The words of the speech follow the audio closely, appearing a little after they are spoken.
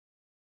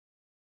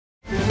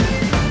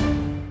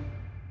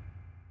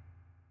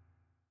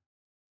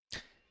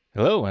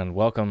Hello and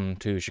welcome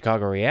to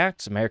Chicago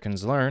Reacts,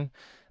 Americans Learn.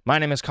 My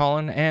name is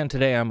Colin, and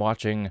today I'm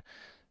watching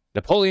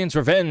Napoleon's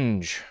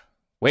Revenge.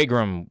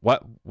 Wagram,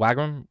 what?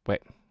 Wagram?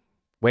 Wait,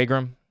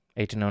 Wagram,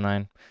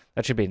 1809.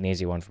 That should be an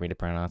easy one for me to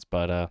pronounce,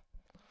 but I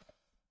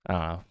don't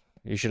know.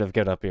 You should have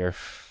given up your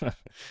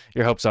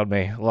your hopes on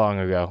me long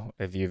ago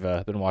if you've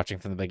been watching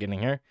from the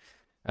beginning here.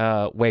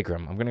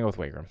 Wagram. I'm gonna go with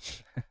Wagram.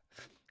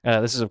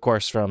 This is, of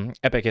course, from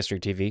Epic History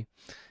TV.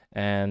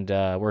 And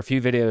we're a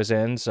few videos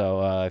in,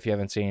 so if you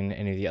haven't seen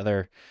any of the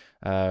other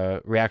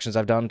reactions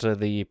I've done to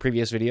the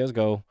previous videos,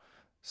 go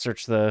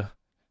search the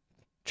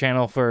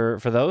channel for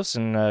those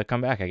and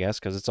come back, I guess,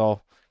 because it's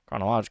all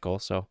chronological.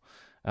 So,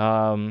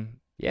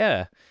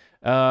 yeah.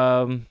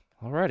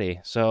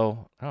 Alrighty.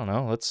 So, I don't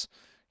know. Let's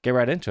get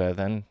right into it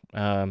then.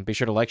 Be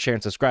sure to like, share,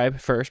 and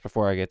subscribe first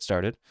before I get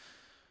started.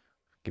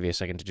 Give you a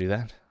second to do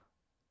that.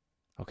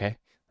 Okay.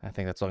 I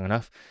think that's long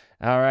enough.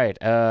 All right,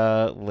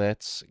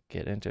 let's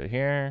get into it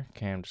here.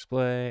 Cam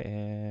display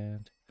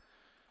and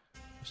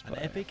display.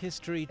 An Epic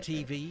History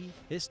TV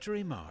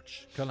History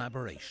March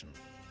collaboration.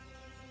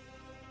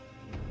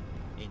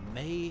 In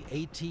May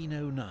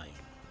 1809,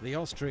 the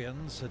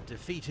Austrians had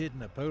defeated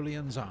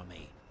Napoleon's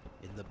army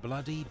in the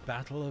bloody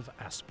Battle of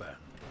Aspern.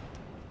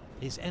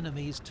 His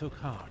enemies took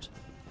heart.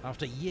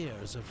 After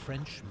years of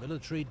French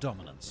military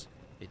dominance,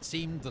 it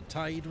seemed the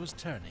tide was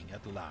turning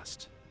at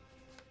last.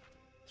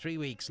 3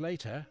 weeks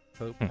later,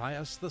 Pope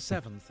Pius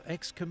VII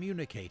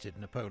excommunicated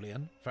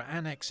Napoleon for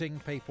annexing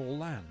papal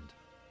land.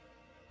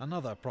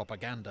 Another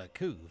propaganda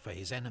coup for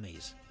his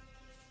enemies.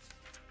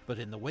 But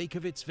in the wake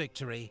of its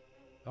victory,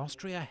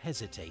 Austria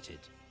hesitated,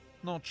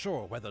 not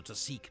sure whether to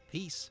seek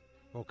peace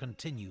or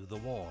continue the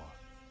war.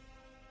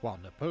 While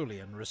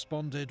Napoleon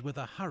responded with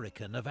a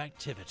hurricane of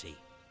activity.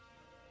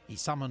 He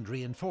summoned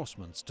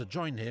reinforcements to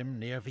join him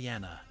near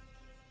Vienna.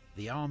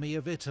 The Army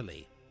of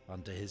Italy,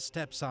 under his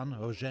stepson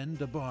Eugène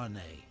de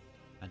Beauharnais,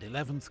 and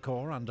 11th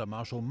Corps under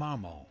Marshal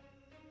Marmont,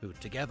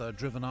 who'd together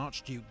driven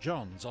Archduke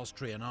John's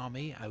Austrian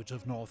army out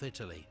of North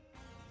Italy,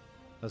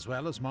 as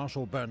well as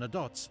Marshal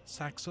Bernadotte's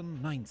Saxon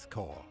 9th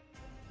Corps.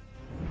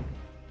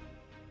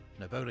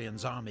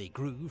 Napoleon's army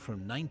grew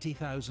from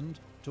 90,000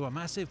 to a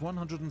massive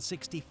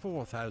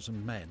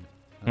 164,000 men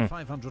and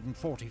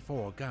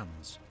 544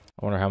 guns.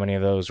 I wonder how many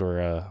of those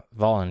were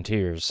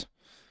volunteers.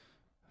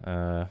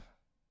 I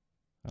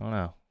don't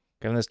know.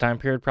 Given this time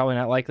period, probably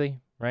not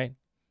likely, right?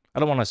 I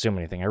don't want to assume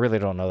anything. I really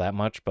don't know that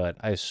much, but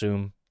I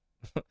assume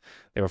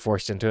they were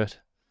forced into it.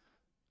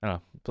 I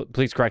don't know.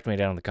 Please correct me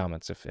down in the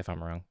comments if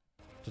I'm wrong.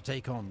 To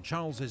take on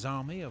Charles's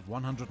army of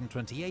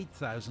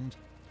 128,000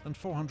 and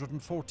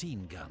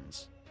 414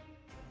 guns.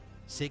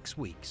 6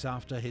 weeks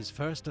after his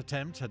first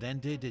attempt had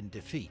ended in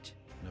defeat,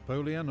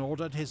 Napoleon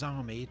ordered his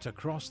army to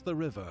cross the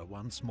river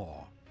once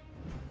more.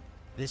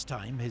 This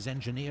time his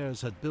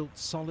engineers had built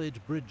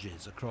solid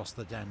bridges across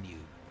the Danube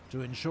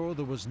to ensure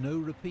there was no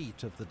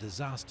repeat of the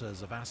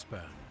disasters of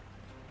Aspern.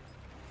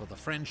 For the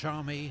French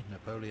army,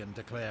 Napoleon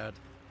declared,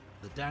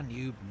 the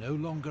Danube no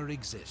longer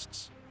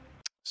exists.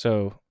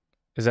 So,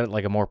 is that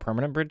like a more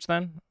permanent bridge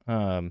then?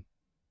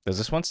 Does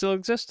this one still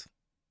exist?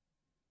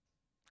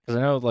 Because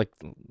I know, like,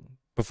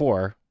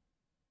 before,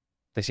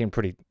 they seemed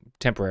pretty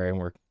temporary and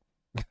were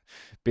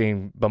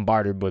being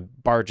bombarded with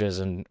barges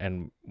and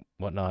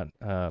whatnot.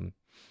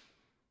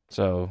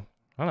 So,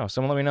 I don't know.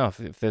 Someone let me know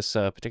if this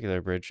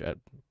particular bridge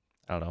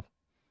I don't know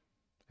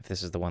if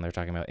this is the one they're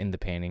talking about in the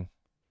painting.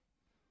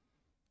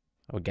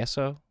 I would guess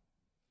so.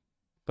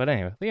 But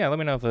anyway, yeah, let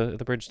me know if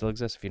the bridge still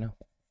exists if you know.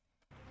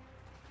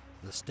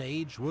 The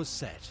stage was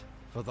set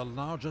for the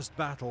largest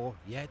battle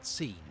yet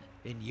seen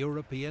in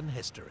European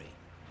history.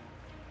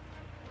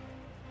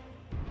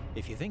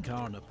 If you think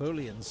our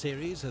Napoleon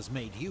series has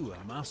made you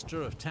a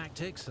master of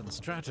tactics and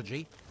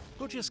strategy,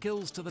 put your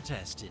skills to the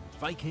test in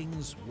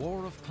Vikings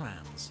War of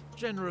Clans,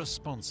 generous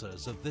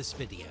sponsors of this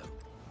video.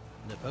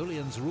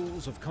 Napoleon's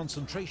rules of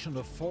concentration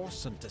of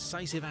force and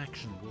decisive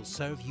action will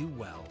serve you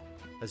well,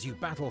 as you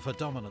battle for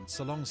dominance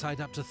alongside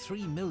up to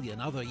 3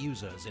 million other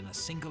users in a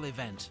single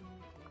event.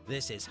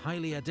 This is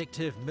highly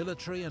addictive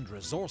military and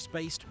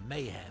resource-based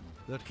mayhem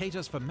that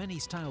caters for many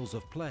styles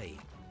of play.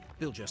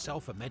 Build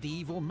yourself a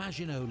medieval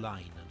Maginot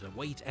line and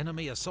await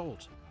enemy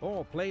assault,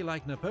 or play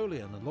like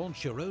Napoleon and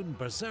launch your own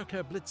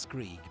Berserker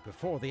Blitzkrieg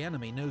before the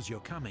enemy knows you're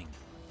coming.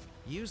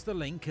 Use the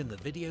link in the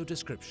video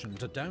description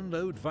to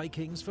download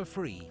Vikings for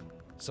free,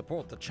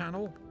 support the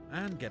channel,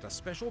 and get a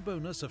special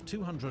bonus of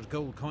 200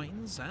 gold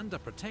coins and a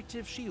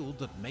protective shield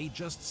that may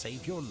just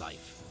save your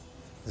life.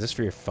 Is this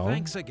for your phone?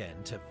 Thanks again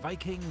to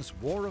Vikings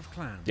War of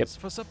Clans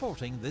for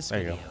supporting this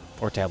video. There you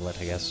go. Or tablet,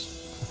 I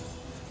guess.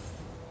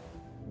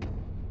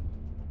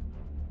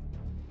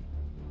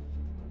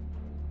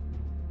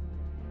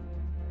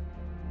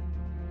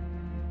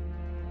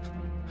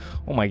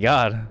 Oh my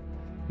god.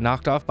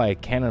 Knocked off by a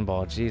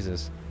cannonball,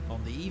 Jesus.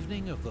 On the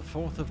evening of the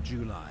 4th of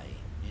July,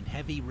 in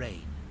heavy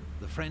rain,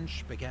 the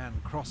French began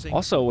crossing...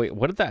 Also, wait,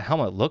 what did that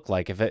helmet look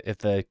like if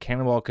the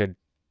cannonball could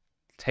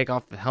take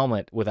off the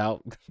helmet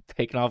without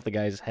taking off the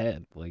guy's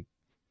head? Like,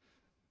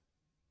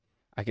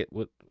 I get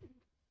what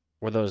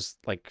were those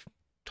like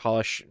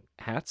tallish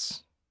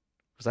hats?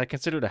 Was that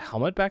considered a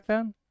helmet back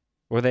then?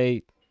 Were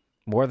they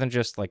more than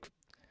just like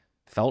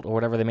felt or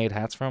whatever they made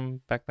hats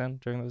from back then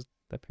during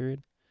that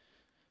period?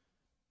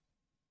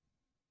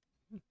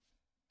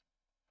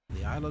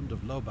 The island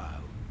of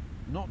Lobau,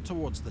 not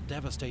towards the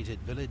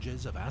devastated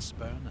villages of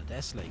Aspern and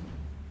Essling,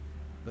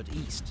 but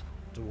east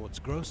towards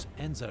Gross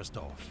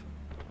Enzersdorf,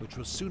 which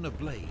was soon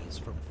ablaze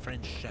from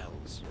French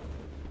shells.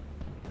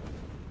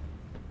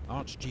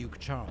 Archduke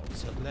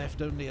Charles had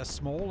left only a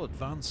small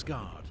advance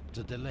guard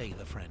to delay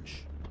the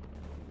French.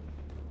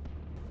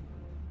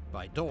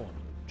 By dawn,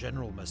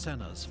 General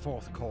Massena's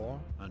 4th Corps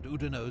and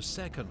Oudinot's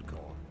 2nd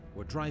Corps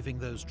were driving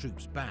those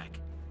troops back,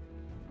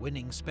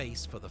 winning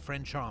space for the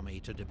French army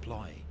to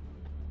deploy.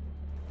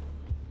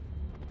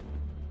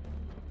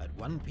 At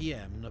 1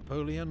 p.m,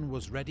 Napoleon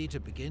was ready to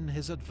begin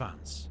his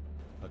advance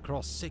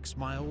across 6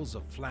 miles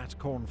of flat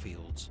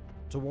cornfields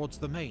towards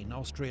the main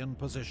Austrian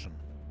position,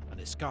 an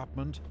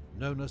escarpment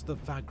known as the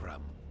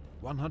Wagram,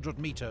 100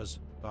 meters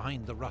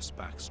behind the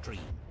Russbach stream.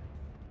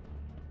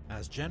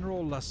 As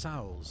General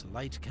Lasalle's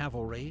light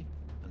cavalry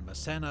and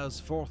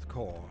Massena's 4th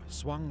Corps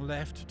swung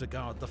left to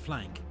guard the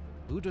flank,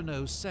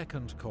 Oudinot's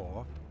 2nd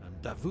Corps and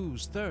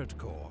Davout's 3rd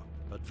Corps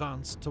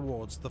advanced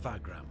towards the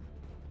Wagram.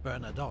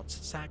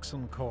 Bernadotte's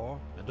Saxon Corps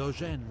and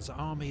Eugene's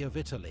Army of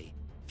Italy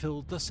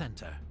filled the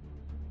centre.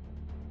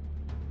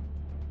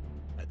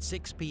 At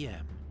 6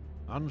 p.m,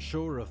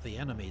 unsure of the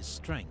enemy's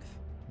strength,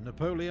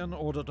 Napoleon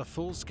ordered a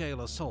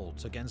full-scale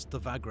assault against the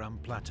Wagram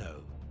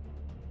plateau.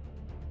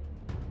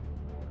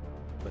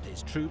 But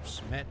his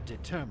troops met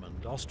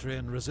determined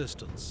Austrian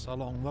resistance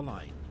along the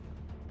line.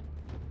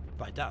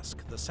 By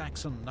dusk, the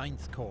Saxon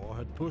 9th Corps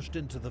had pushed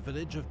into the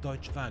village of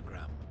Deutsch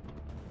Wagram.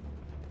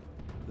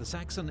 The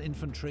Saxon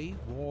infantry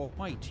wore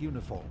white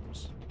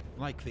uniforms,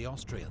 like the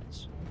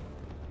Austrians,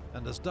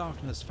 and as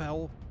darkness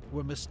fell,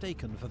 were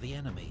mistaken for the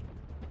enemy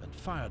and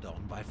fired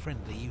on by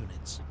friendly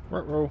units.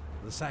 Ruh-roh.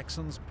 The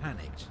Saxons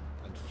panicked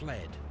and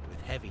fled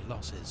with heavy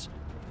losses.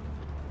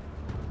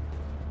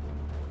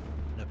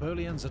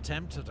 Napoleon's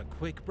attempt at a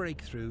quick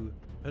breakthrough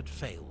had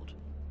failed.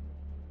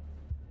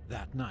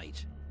 That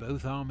night,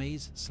 both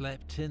armies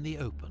slept in the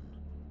open,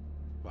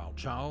 while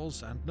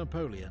Charles and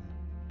Napoleon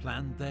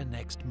planned their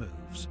next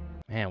moves.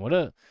 Man, what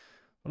a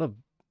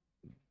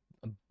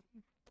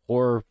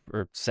poor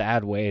or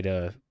sad way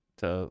to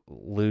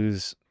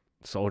lose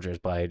soldiers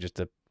by just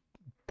a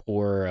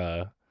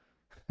poor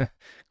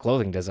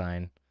clothing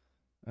design.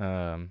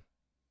 I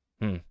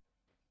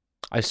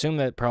assume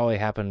that probably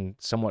happened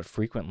somewhat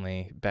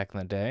frequently back in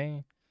the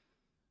day,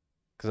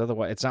 because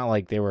otherwise it's not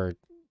like they were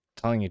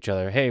telling each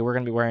other, hey, we're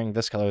going to be wearing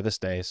this color this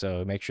day,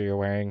 so make sure you're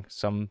wearing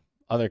some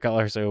other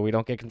color so we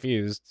don't get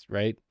confused,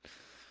 right?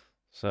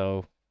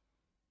 So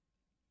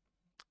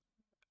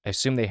I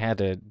assume they had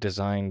to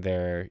design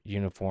their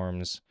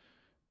uniforms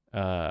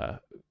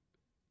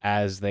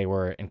as they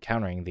were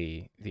encountering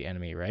the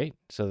enemy, right?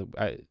 So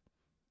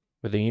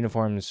with the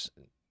uniforms,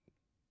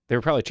 they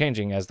were probably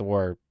changing as the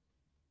war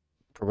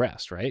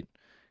progressed, right?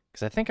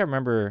 Because I think I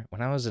remember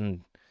when I was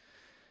in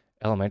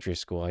elementary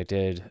school, I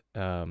did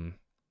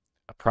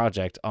a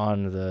project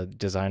on the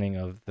designing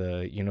of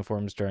the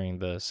uniforms during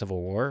the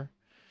Civil War,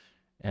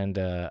 and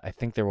I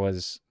think there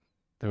was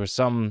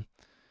some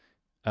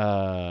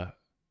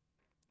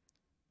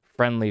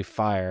friendly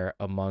fire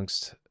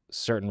amongst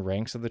certain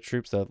ranks of the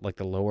troops. That like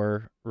the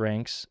lower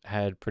ranks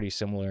had pretty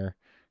similar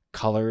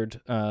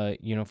colored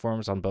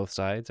uniforms on both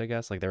sides, I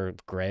guess. Like they were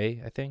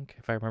gray, I think,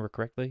 if I remember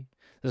correctly.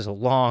 This is a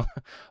long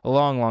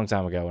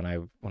time ago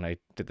when I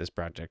did this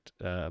project.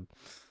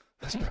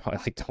 That's probably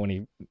like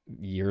 20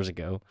 years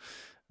ago.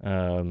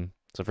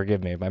 So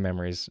forgive me if my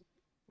memory's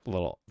a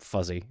little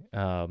fuzzy.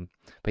 But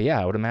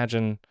yeah, I would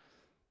imagine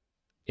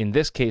in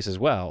this case as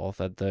well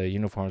that the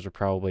uniforms were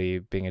probably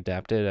being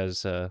adapted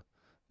as the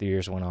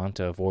years went on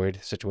to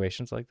avoid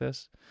situations like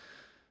this.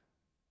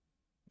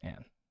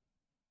 Man.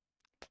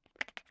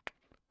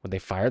 Would they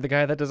fire the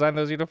guy that designed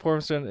those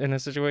uniforms in a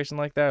situation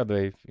like that? Or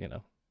they, I don't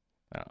know.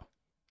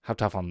 How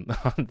tough on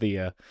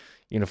the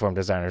uniform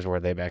designers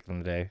were they back in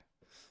the day?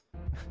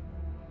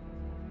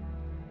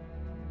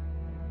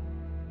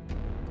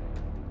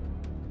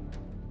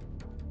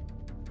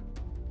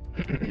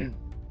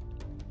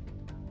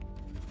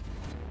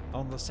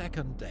 On the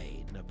second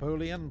day,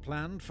 Napoleon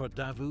planned for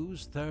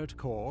Davout's 3rd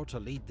Corps to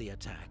lead the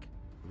attack,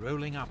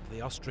 rolling up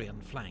the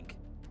Austrian flank,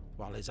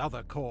 while his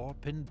other corps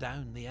pinned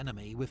down the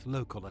enemy with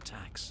local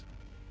attacks.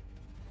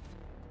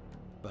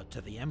 But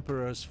to the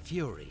Emperor's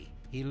fury,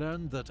 he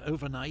learned that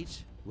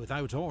overnight,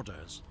 without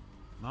orders,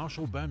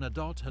 Marshal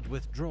Bernadotte had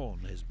withdrawn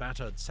his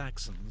battered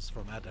Saxons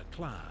from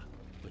Aderklaa,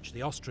 which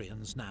the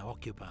Austrians now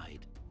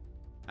occupied.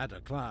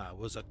 Aderklaa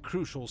was a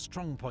crucial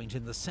strongpoint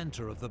in the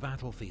centre of the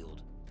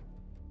battlefield.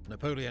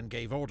 Napoleon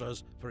gave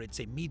orders for its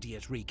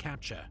immediate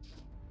recapture,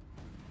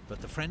 but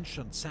the French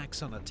and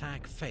Saxon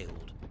attack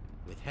failed,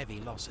 with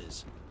heavy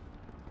losses.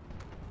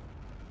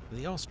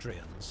 The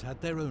Austrians had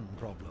their own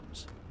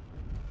problems.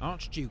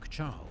 Archduke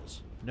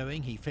Charles,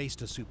 knowing he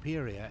faced a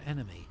superior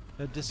enemy,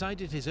 had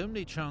decided his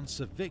only chance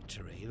of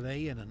victory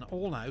lay in an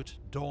all-out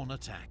dawn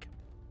attack.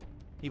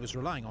 He was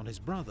relying on his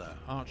brother,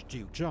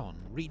 Archduke John,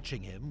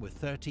 reaching him with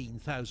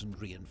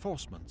 13,000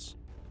 reinforcements,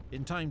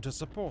 in time to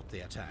support the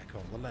attack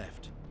on the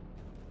left.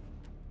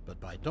 But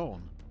by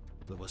dawn,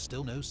 there was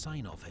still no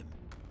sign of him.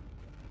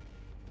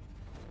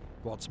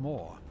 What's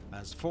more,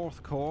 as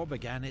 4th Corps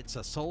began its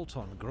assault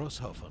on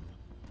Grosshofen,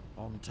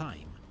 on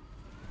time,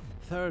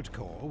 3rd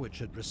Corps, which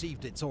had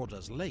received its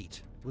orders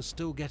late, was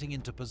still getting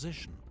into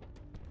position,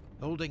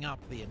 holding up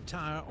the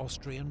entire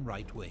Austrian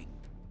right wing.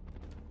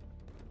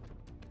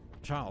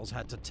 Charles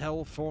had to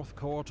tell 4th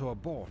Corps to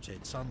abort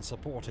its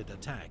unsupported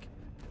attack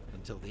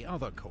until the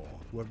other corps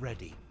were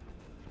ready.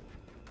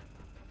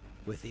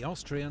 With the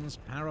Austrians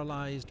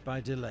paralysed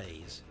by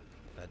delays,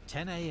 at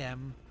 10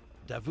 AM,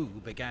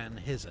 Davout began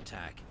his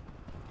attack.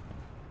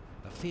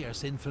 A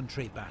fierce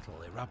infantry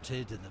battle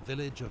erupted in the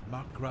village of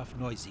Markgraf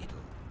Neusiedl,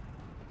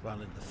 while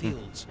in the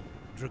fields,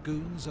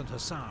 dragoons and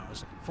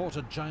hussars fought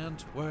a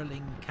giant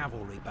whirling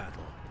cavalry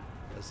battle,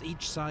 as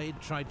each side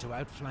tried to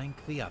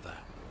outflank the other.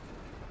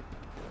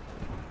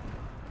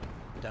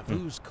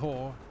 Davout's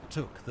corps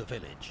took the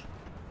village,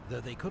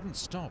 though they couldn't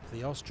stop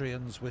the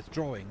Austrians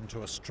withdrawing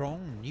to a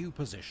strong new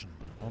position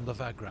on the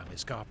Wagram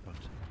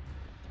escarpment.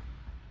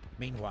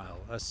 Meanwhile,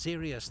 a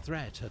serious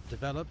threat had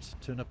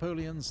developed to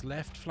Napoleon's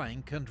left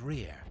flank and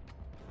rear.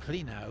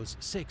 Klenau's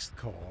 6th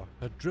Corps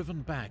had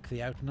driven back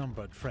the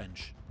outnumbered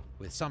French,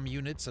 with some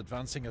units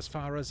advancing as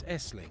far as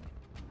Essling,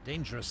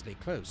 dangerously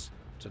close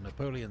to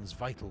Napoleon's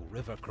vital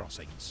river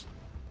crossings.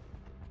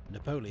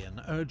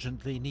 Napoleon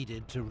urgently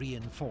needed to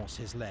reinforce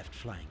his left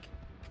flank,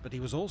 but he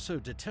was also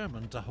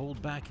determined to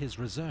hold back his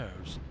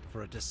reserves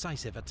for a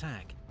decisive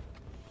attack.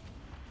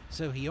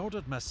 So he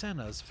ordered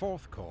Massena's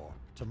 4th Corps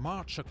to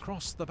march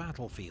across the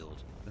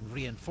battlefield and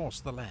reinforce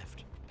the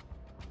left.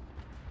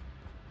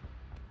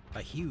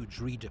 A huge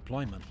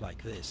redeployment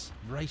like this,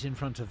 right in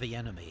front of the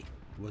enemy,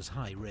 was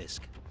high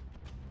risk.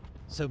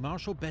 So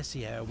Marshal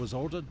Bessieres was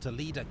ordered to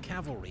lead a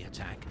cavalry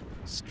attack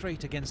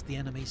straight against the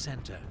enemy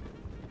centre.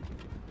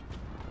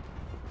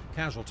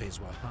 Casualties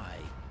were high.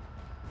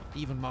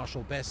 Even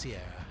Marshal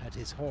Bessieres had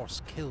his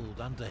horse killed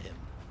under him,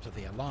 to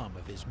the alarm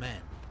of his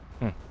men.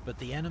 But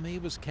the enemy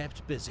was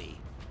kept busy,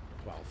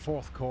 while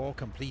 4th Corps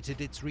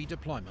completed its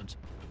redeployment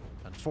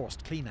and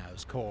forced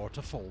Klenau's corps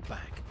to fall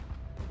back.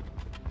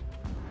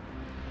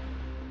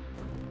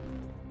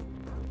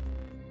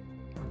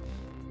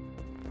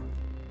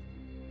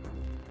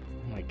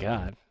 Oh my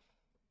god.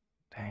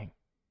 Dang.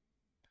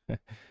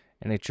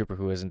 Any trooper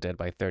who isn't dead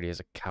by 30 is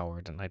a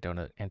coward, and I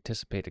don't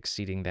anticipate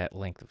exceeding that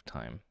length of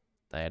time.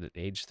 Died at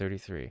age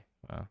 33.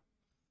 Wow.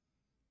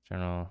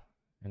 General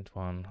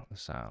Antoine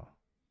Lassalle.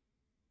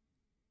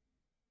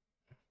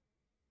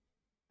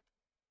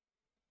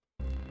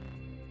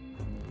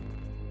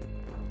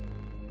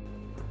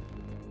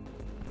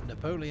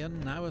 Napoleon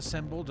now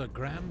assembled a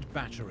grand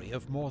battery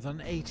of more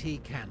than 80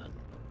 cannon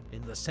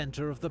in the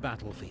centre of the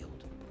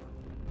battlefield.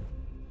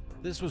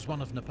 This was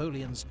one of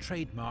Napoleon's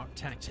trademark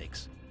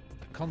tactics,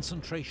 a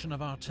concentration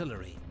of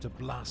artillery to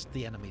blast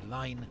the enemy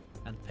line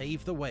and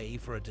pave the way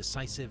for a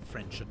decisive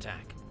French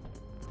attack.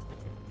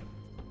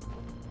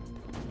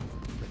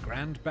 The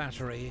Grand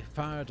Battery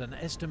fired an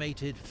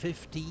estimated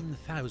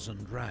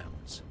 15,000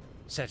 rounds,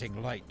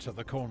 setting light to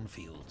the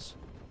cornfields.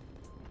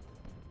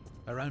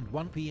 Around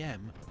 1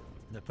 PM,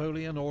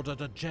 Napoleon ordered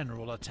a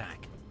general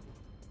attack.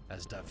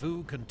 As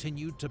Davout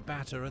continued to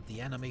batter at the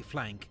enemy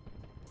flank,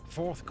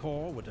 4th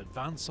Corps would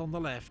advance on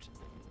the left,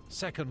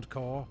 2nd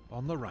Corps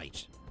on the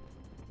right,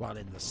 while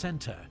in the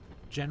centre,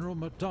 General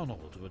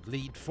MacDonald would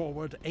lead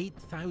forward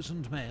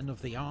 8,000 men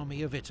of the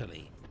Army of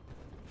Italy,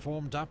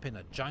 formed up in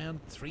a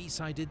giant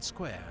three-sided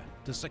square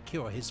to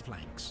secure his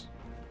flanks.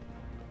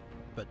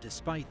 But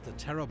despite the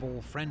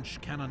terrible French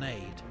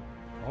cannonade,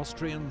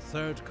 Austrian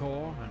 3rd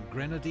Corps and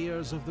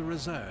Grenadiers of the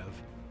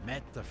Reserve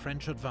met the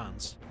French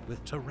advance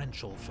with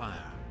torrential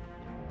fire.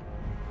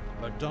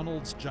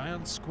 MacDonald's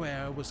giant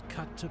square was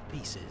cut to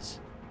pieces,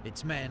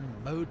 its men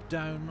mowed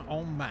down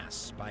en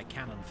masse by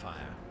cannon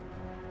fire,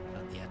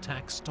 and the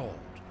attack stalled.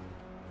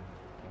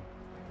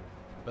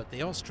 But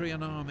the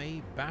Austrian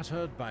army,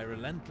 battered by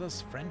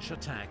relentless French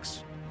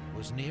attacks,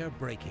 was near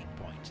breaking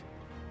point.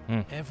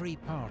 Every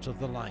part of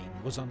the line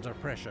was under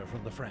pressure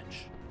from the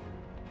French.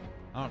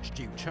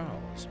 Archduke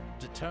Charles,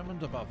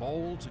 determined above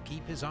all to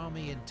keep his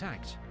army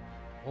intact,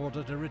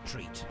 ordered a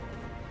retreat.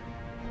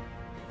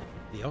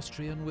 The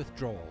Austrian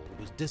withdrawal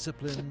was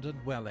disciplined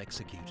and well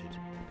executed.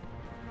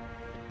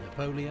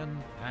 Napoleon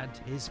had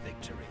his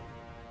victory.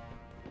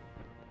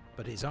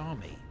 But his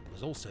army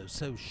was also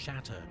so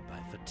shattered by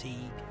fatigue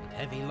and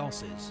heavy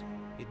losses,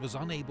 it was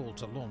unable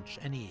to launch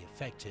any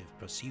effective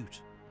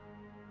pursuit.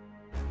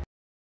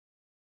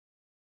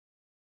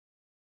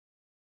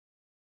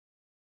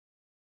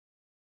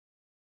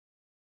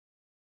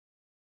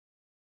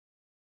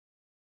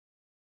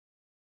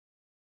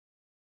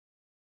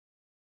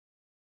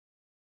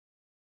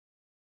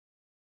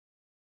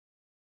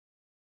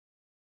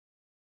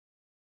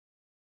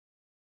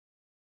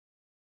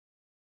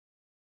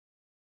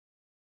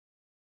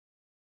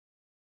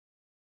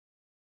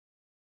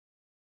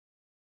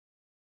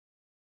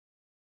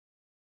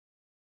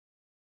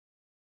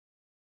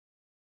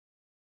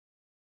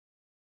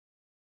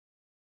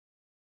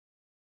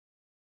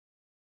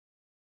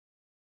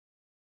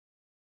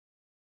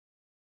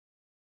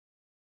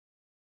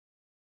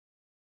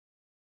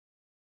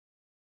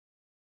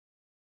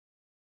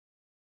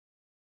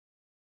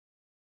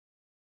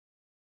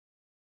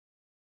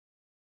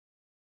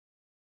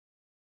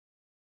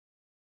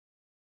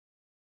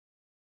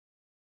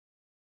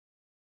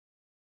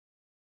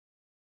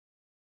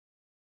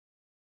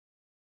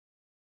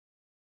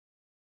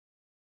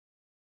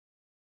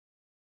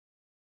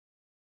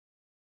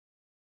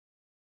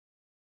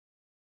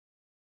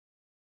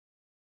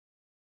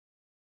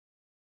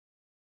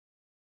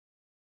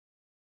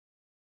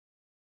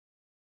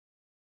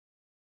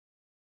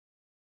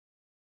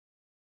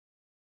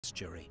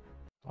 estuary.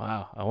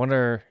 Wow. I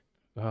wonder,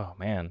 oh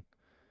man,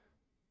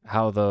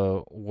 how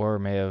the war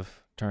may have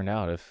turned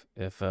out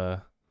if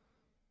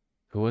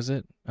who was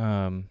it?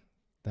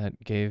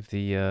 That gave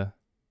the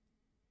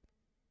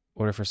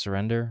order for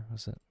surrender,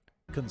 was it?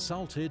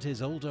 Consulted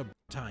his older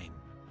time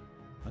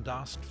and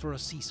asked for a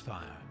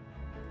ceasefire.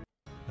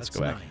 Let's That's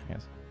go back. 9.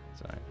 Yes.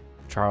 Sorry.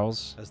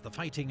 Charles. As the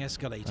fighting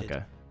escalated,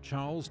 Okay.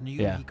 Charles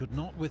knew Yeah. he could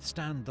not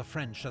withstand the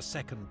French a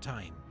second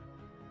time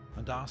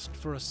and asked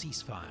for a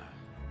ceasefire.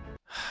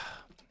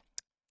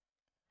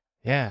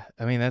 Yeah,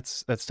 I mean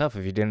that's tough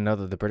if you didn't know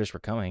that the British were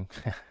coming.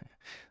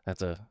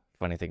 That's a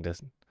funny thing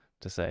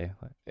to say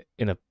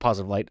in a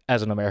positive light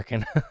as an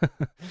American.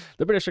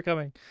 The British are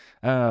coming.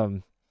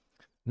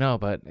 No,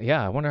 but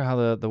yeah, I wonder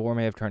how the war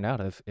may have turned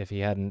out if he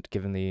hadn't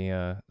given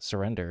the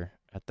surrender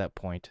at that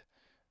point.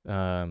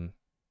 I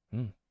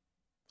don't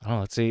know,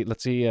 let's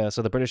see.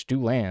 So the British do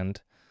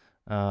land,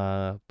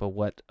 but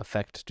what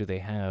effect do they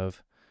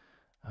have?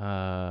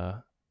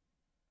 Now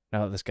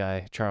that this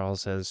guy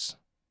Charles has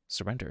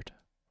surrendered.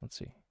 Let's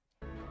see.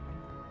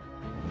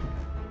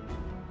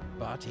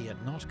 But he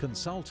had not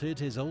consulted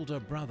his older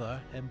brother,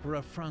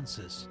 Emperor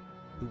Francis,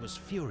 who was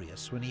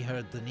furious when he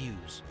heard the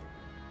news.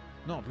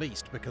 Not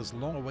least because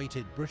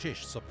long-awaited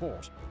British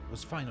support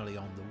was finally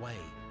on the way.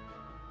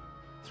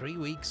 3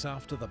 weeks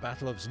after the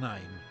Battle of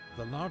Znaim,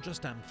 the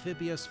largest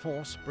amphibious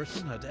force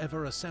Britain had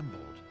ever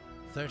assembled,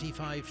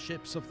 35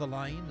 ships of the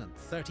line and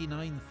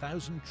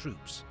 39,000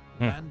 troops,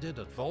 landed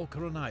at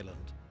Walcheren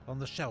Island on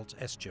the Scheldt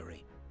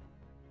estuary.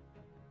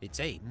 Its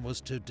aim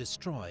was to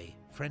destroy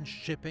French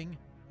shipping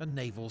and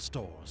naval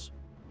stores.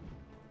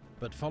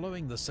 But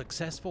following the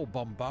successful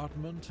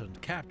bombardment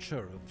and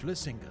capture of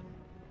Vlissingen,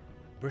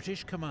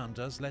 British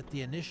commanders let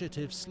the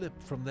initiative slip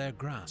from their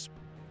grasp.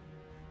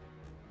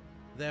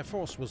 Their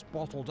force was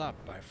bottled up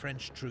by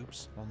French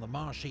troops on the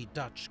marshy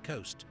Dutch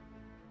coast,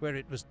 where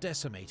it was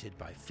decimated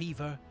by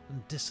fever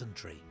and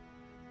dysentery.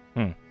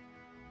 About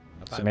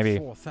So maybe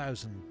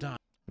 4,000 died.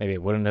 Maybe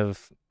it wouldn't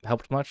have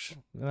helped much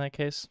in that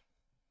case.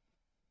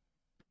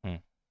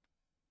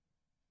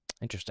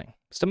 Interesting.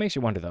 Still makes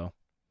you wonder, though.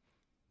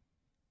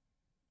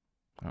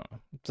 I don't know.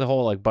 It's the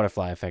whole like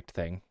butterfly effect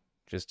thing.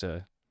 Just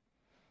I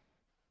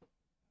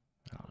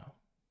don't know.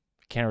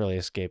 Can't really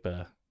escape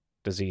a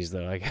disease,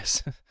 though, I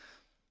guess.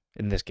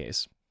 In this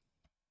case.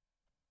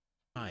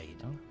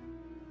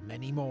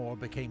 Many more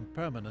became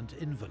permanent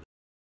invalids.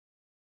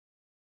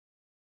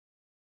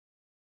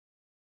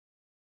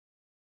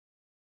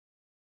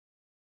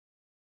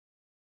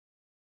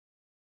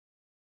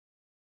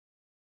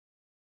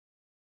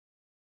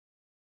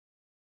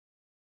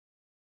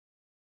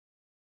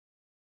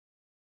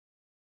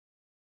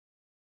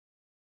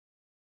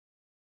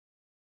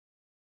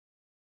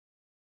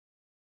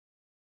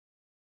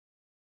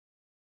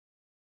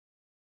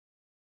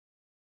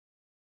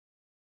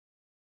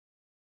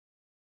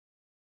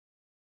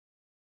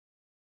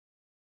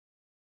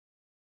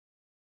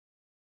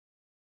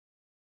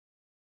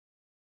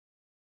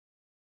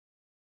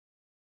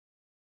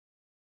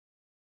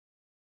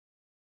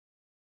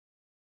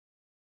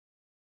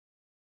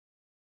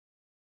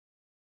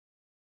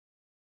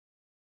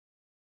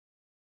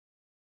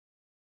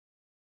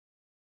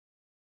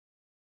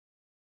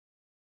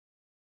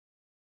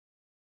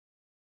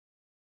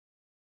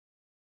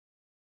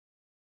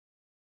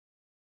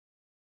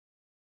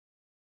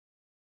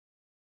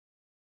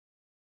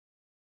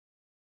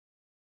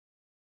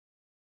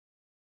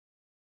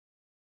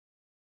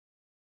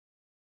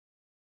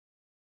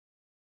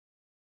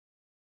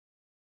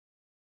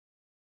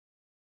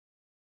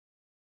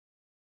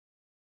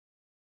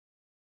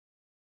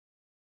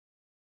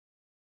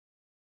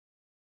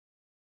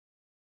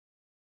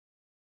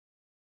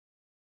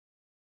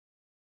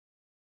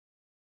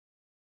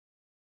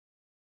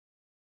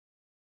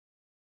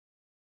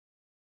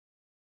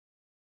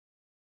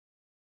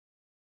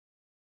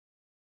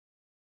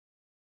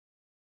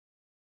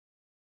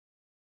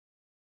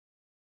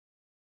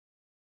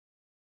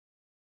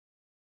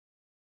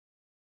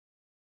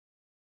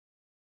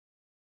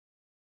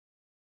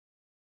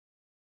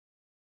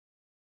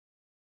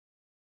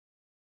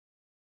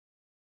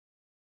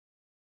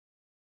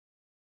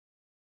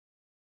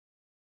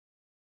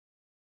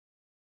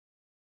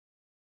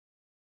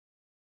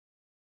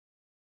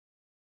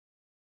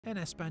 En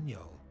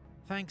Espanol.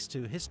 Thanks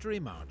to History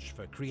March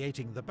for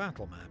creating the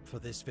battle map for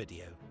this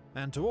video,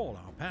 and to all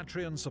our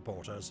Patreon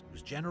supporters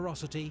whose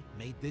generosity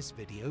made this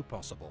video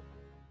possible.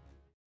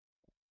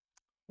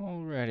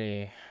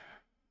 Alrighty.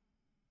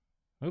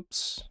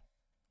 Oops.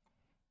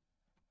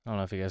 I don't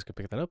know if you guys could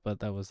pick that up, but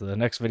that was the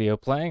next video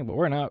playing, but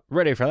we're not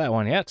ready for that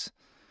one yet.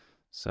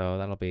 So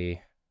that'll be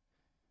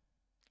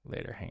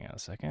later. Hang on a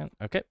second.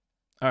 Okay.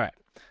 All right.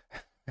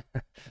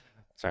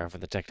 Sorry for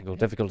the technical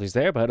difficulties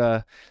there,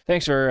 but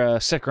thanks for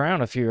sticking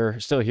around if you're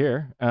still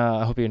here.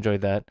 I hope you enjoyed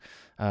that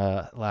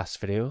last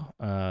video.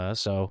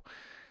 So,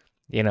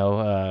 you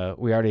know,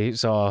 we already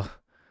saw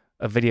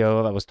a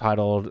video that was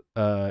titled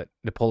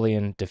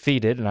Napoleon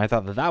Defeated, and I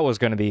thought that that was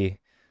going to be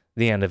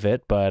the end of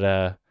it, but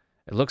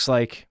it looks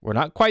like we're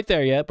not quite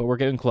there yet, but we're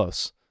getting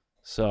close.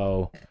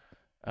 So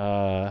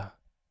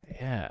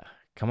Yeah,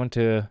 coming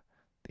to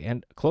the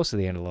end, close to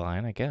the end of the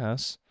line, I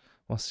guess.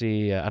 We'll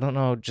see. I don't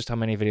know just how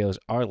many videos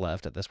are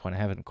left at this point. I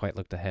haven't quite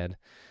looked ahead.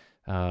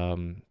 But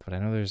I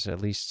know there's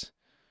at least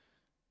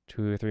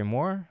 2 or 3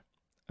 more.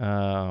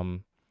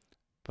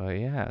 But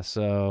yeah,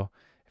 so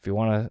if you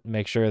want to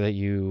make sure that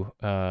you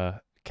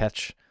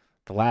catch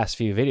the last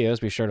few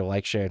videos, be sure to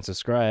like, share, and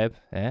subscribe.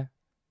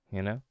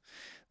 You know,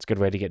 it's a good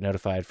way to get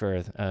notified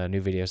for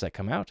new videos that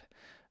come out.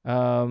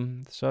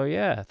 So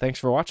yeah, thanks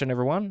for watching,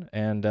 everyone,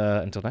 and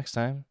until next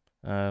time,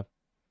 I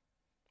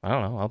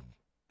don't know, I'll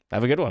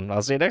have a good one.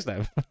 I'll see you next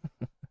time.